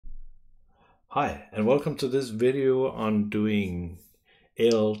Hi, and welcome to this video on doing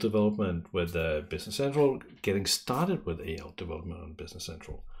AL development with Business Central, getting started with AL development on Business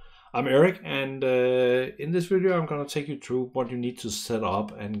Central. I'm Eric, and in this video I'm going to take you through what you need to set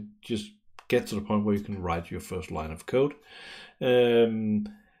up and just get to the point where you can write your first line of code.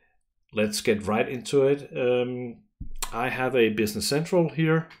 Let's get right into it. I have a Business Central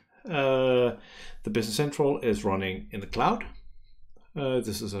here. The Business Central is running in the cloud.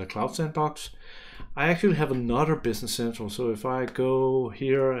 This is a cloud sandbox. I actually have another Business Central, so if I go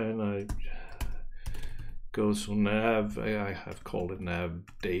here and I go to Nav, I have called it Nav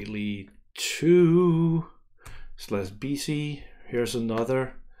Daily 2/BC. Here's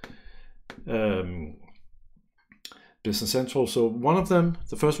another Business Central. So one of them,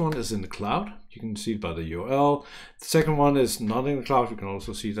 the first one is in the cloud. You can see it by the URL. The second one is not in the cloud. You can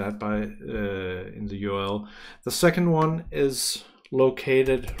also see that by in the URL. The second one is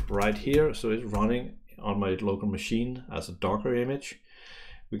located right here, so it's running on my local machine as a Docker image.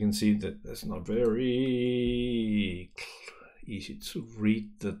 We can see that that's not very easy to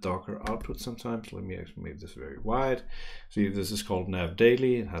read the Docker output sometimes. Let me actually make this very wide. See, this is called Nav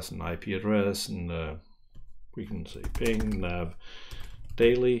Daily. It has an IP address, and we can say ping Nav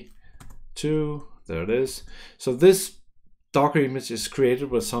Daily 2. There it is. So this Docker image is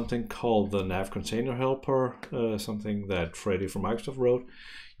created with something called the Nav Container Helper, something that Freddie from Microsoft wrote.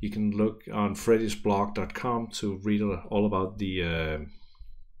 You can look on freddysblog.com to read all about the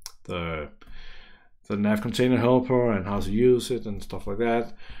Nav Container Helper and how to use it and stuff like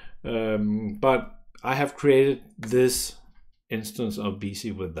that. But I have created this instance of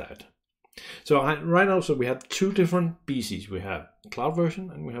BC with that. So right now, so we have two different BCs. We have a cloud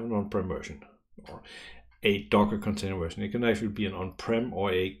version and we have an on-prem version, or a Docker container version. It can actually be an on-prem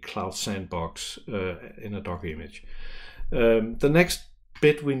or a cloud sandbox in a Docker image. The next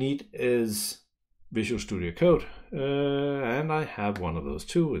bit we need is Visual Studio Code, and I have one of those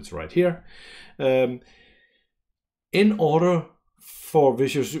too. It's right here. In order for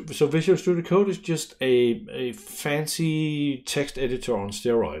Visual Studio Code is just a fancy text editor on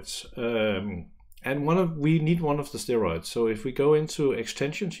steroids, and we need one of the steroids. So if we go into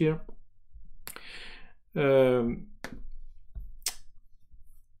extensions here, we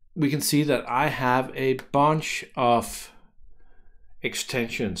can see that I have a bunch of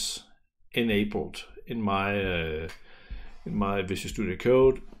extensions enabled in my Visual Studio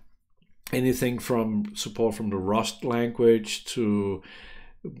Code. Anything from support from the Rust language to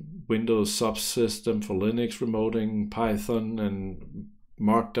Windows subsystem for Linux remoting, Python and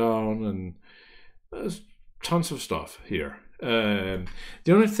Markdown, and there's tons of stuff here. The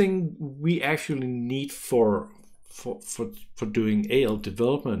only thing we actually need for doing AL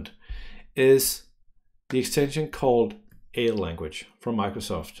development is the extension called AL language from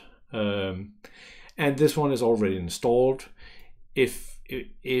Microsoft, and this one is already installed. If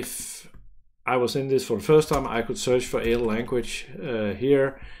I was in this for the first time, I could search for AL language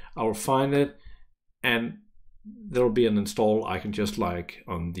here. I will find it, and there will be an install icon just like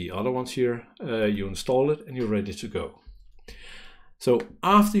on the other ones here. You install it and you're ready to go. So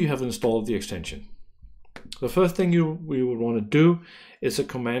after you have installed the extension, the first thing we would want to do is a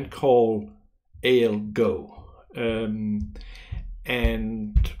command called algo.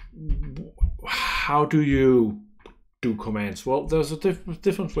 And how do you do commands? Well, there's a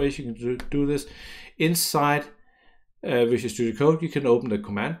different ways you can do this. Inside Visual Studio Code, you can open the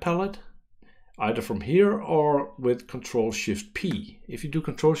command palette, either from here or with Control-Shift-P. If you do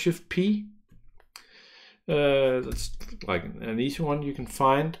Control-Shift-P, that's like an easy one you can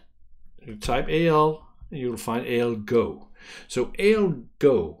find. You type AL and you'll find algo. So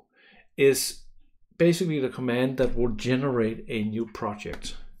algo is basically the command that will generate a new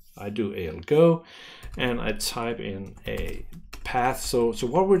project. I do algo and I type in a path. So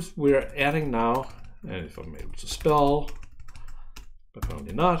what we're adding now, and if I'm able to spell, but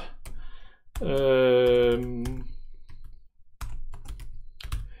probably not.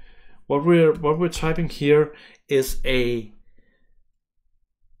 What we're typing here is a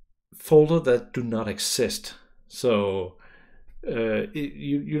folder that do not exist. So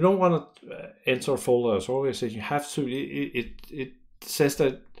you don't want to enter a folder as always. You have to. It says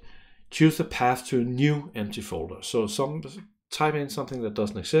that choose the path to a new empty folder. So type in something that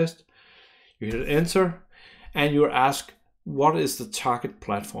doesn't exist. You hit enter, and you're asked what is the target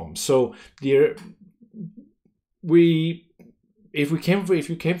platform. So if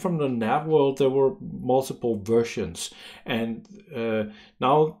you came from the Nav world, there were multiple versions, and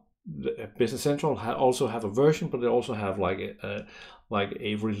now Business Central also have a version, but they also have like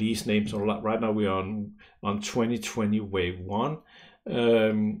a release name. So right now we are on 2020 wave 1.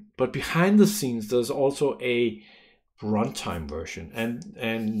 But behind the scenes, there's also a runtime version, and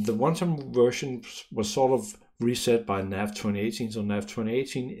the runtime version was sort of reset by Nav 2018. So Nav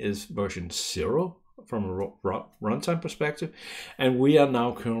 2018 is version 0 from a runtime perspective, and we are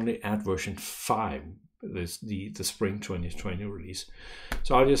now currently at version 5. This the spring 2020 release.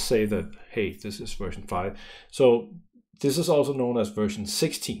 So I'll just say that, hey, this is version 5. So this is also known as version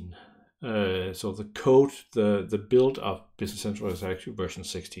 16. So the code, the build of Business Central is actually version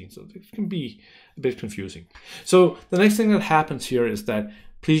 16. So it can be a bit confusing. So the next thing that happens here is that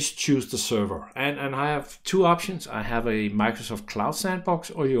please choose the server. And I have two options. I have a Microsoft Cloud Sandbox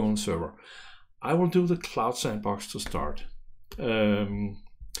or your own server. I will do the Cloud Sandbox to start.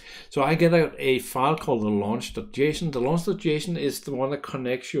 So I get a file called the launch.json. The launch.json is the one that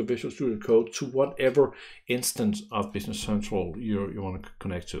connects your Visual Studio Code to whatever instance of Business Central you want to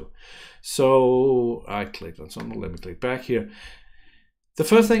connect to. So I clicked on something. Let me click back here. The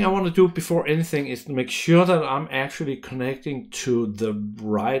first thing I want to do before anything is to make sure that I'm actually connecting to the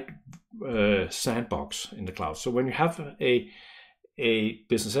right sandbox in the cloud. So when you have a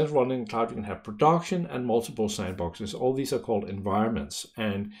Business Central running in the cloud, you can have production and multiple sandboxes. All these are called environments,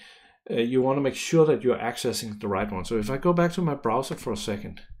 and you want to make sure that you're accessing the right one. So if I go back to my browser for a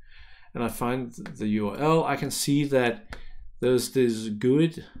second and I find the URL, I can see that there's this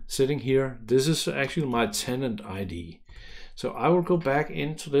GUID sitting here. This is actually my tenant ID. So I will go back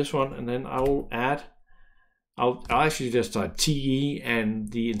into this one, and then I will add, I'll actually just type TE,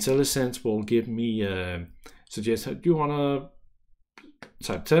 and the IntelliSense will give me suggest, do you want to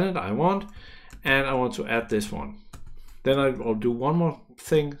type tenant? I want, and I want to add this one. Then I'll do one more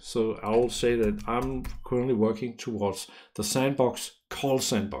thing. So I'll say that I'm currently working towards the sandbox called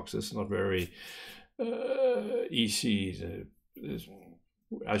sandbox. It's not very easy.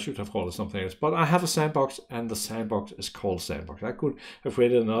 I should have called it something else, but I have a sandbox, and the sandbox is called sandbox. I could have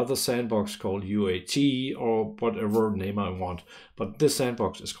created another sandbox called UAT or whatever name I want, but this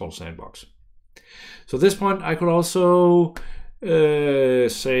sandbox is called sandbox. So at this point, I could also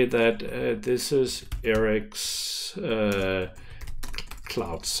say that this is Eric's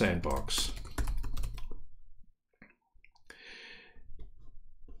cloud sandbox.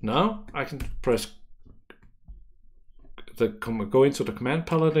 Now I can press go into the command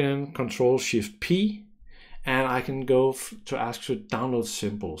palette again, Control Shift P, and I can go to ask to download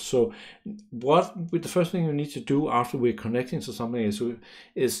symbols. So the first thing you need to do after we're connecting to something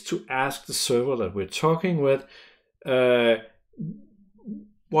is to ask the server that we're talking with,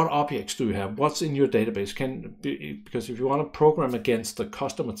 what objects do you have? What's in your database? Because if you want to program against the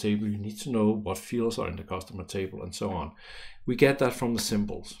customer table, you need to know what fields are in the customer table and so on. We get that from the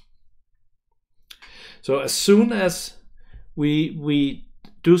symbols. So as soon as we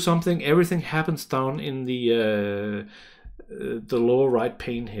do something, everything happens down in the lower right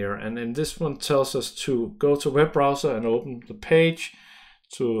pane here. And then this one tells us to go to web browser and open the page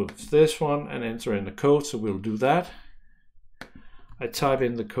to this one and enter in the code. So we'll do that. I type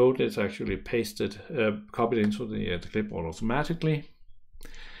in the code, it's actually pasted, copied into the clipboard automatically.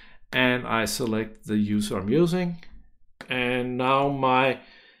 And I select the user I'm using. And now my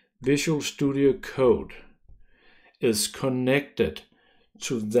Visual Studio Code is connected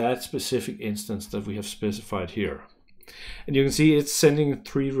to that specific instance that we have specified here. And you can see it's sending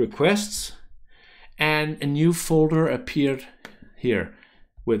 3 requests, and a new folder appeared here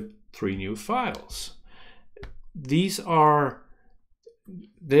with 3 new files.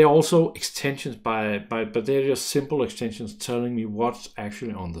 They're also extensions but they're just simple extensions telling me what's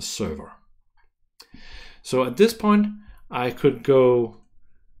actually on the server. So at this point, I could go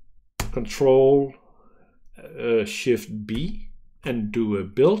Control Shift B and do a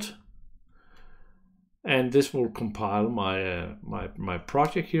build, and this will compile my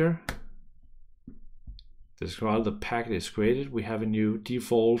project here. This while the packet is created, we have a new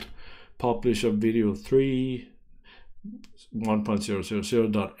default publisher video 3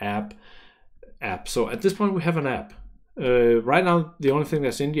 1.000.app. So at this point we have an app. Right now the only thing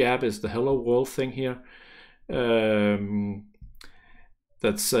that's in the app is the hello world thing here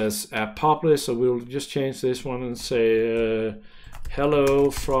that says app publish. So we'll just change this one and say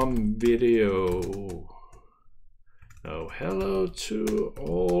hello from video. No, hello to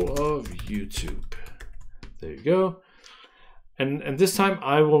all of YouTube. There you go. And this time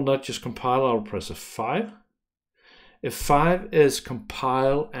I will not just compile, I'll press F5. F5 is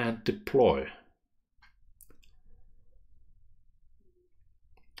compile and deploy.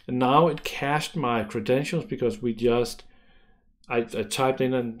 And now it cached my credentials because I typed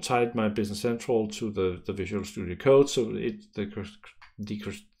in and tied my Business Central to the Visual Studio Code, so the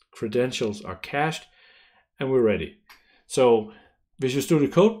credentials are cached, and we're ready. So Visual Studio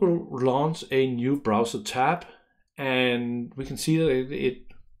Code will launch a new browser tab, and we can see that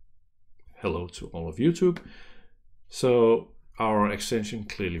hello to all of YouTube. So our extension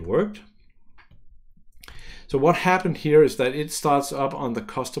clearly worked. So what happened here is that it starts up on the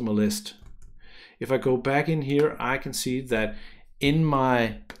customer list. If I go back in here, I can see that in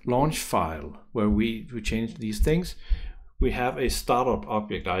my launch file where we change these things, we have a startup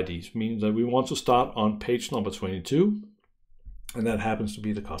object IDs, meaning that we want to start on page number 22, and that happens to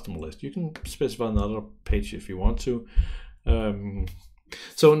be the customer list. You can specify another page if you want to.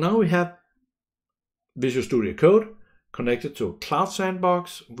 So now we have Visual Studio Code connected to a cloud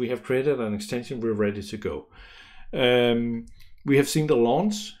sandbox. We have created an extension, we're ready to go. We have seen the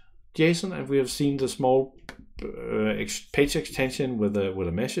launch JSON, and we have seen the small page extension with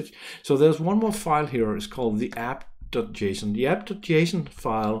a message. So there's one more file here. It's called the app.json. The app.json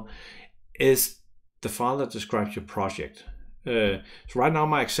file is the file that describes your project. So right now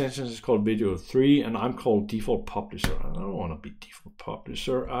my extension is called Video 3, and I'm called default publisher. I don't want to be default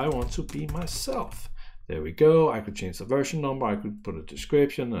publisher. I want to be myself. There we go. I could change the version number. I could put a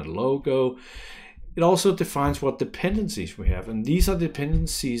description, a logo. It also defines what dependencies we have, and these are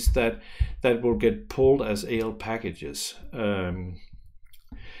dependencies that will get pulled as AL packages.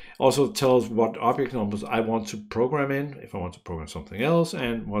 Also tells what object numbers I want to program in, if I want to program something else,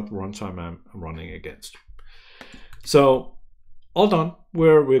 and what runtime I'm running against. So all done.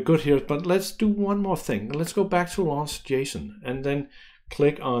 We're good here, but let's do one more thing. Let's go back to launch JSON and then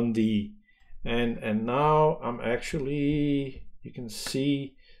click on the and now I'm actually, you can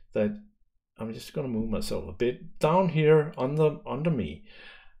see that I'm just going to move myself a bit down here under me.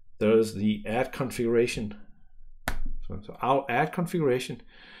 There's the add configuration. So I'll add configuration,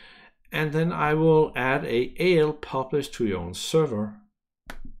 and then I will add a AL publish to your own server.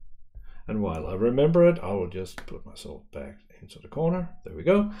 And while I remember it, I will just put myself back into the corner. There we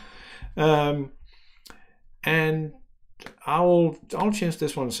go. And I'll change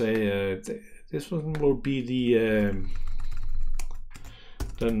this one. Say this one will be the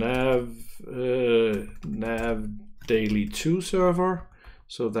Nav Daily 2 server.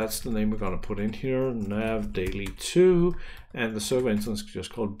 So that's the name we're going to put in here, Nav Daily 2, and the server instance is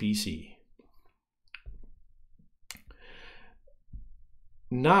just called BC.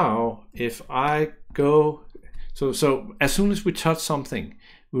 Now, if I go, so as soon as we touch something,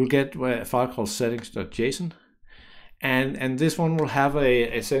 we'll get a file called settings.json, and this one will have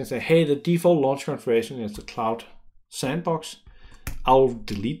a setting say, hey, the default launch configuration is the cloud sandbox. I'll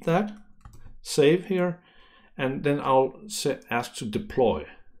delete that, save here, and then I'll ask to deploy.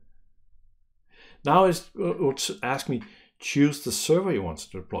 Now it will ask me, choose the server you want to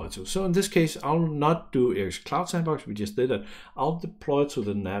deploy to. So in this case, I'll not do Eric's Cloud Sandbox, we just did that. I'll deploy to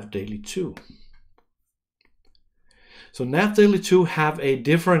the Nav Daily 2. So Nav Daily 2 have a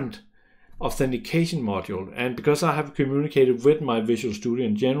different authentication module, and because I have communicated with my Visual Studio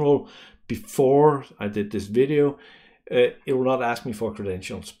in general before I did this video, it will not ask me for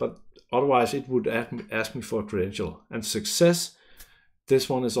credentials, but otherwise it would ask me for a credential. And success, this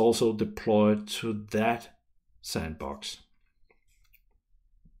one is also deployed to that sandbox.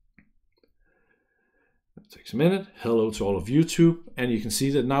 It takes a minute. Hello to all of YouTube, and you can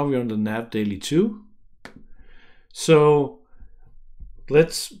see that now we're on the Nav Daily 2. So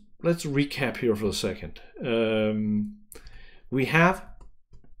let's recap here for a second. We have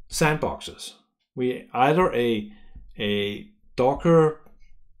sandboxes. We either a Docker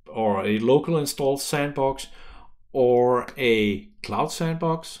or a local installed sandbox or a cloud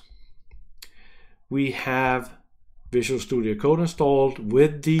sandbox. We have Visual Studio Code installed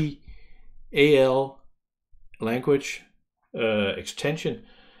with the AL language extension,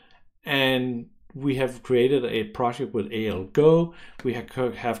 and we have created a project with AL Go. We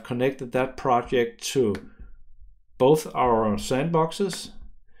have connected that project to both our sandboxes,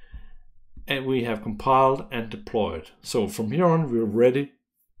 and we have compiled and deployed. So from here on, we're ready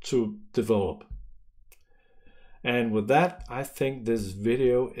to develop. And with that, I think this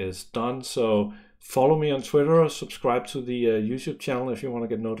video is done. So follow me on Twitter, subscribe to the YouTube channel if you want to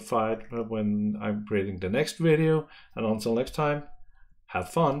get notified when I'm creating the next video. And until next time, have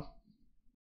fun.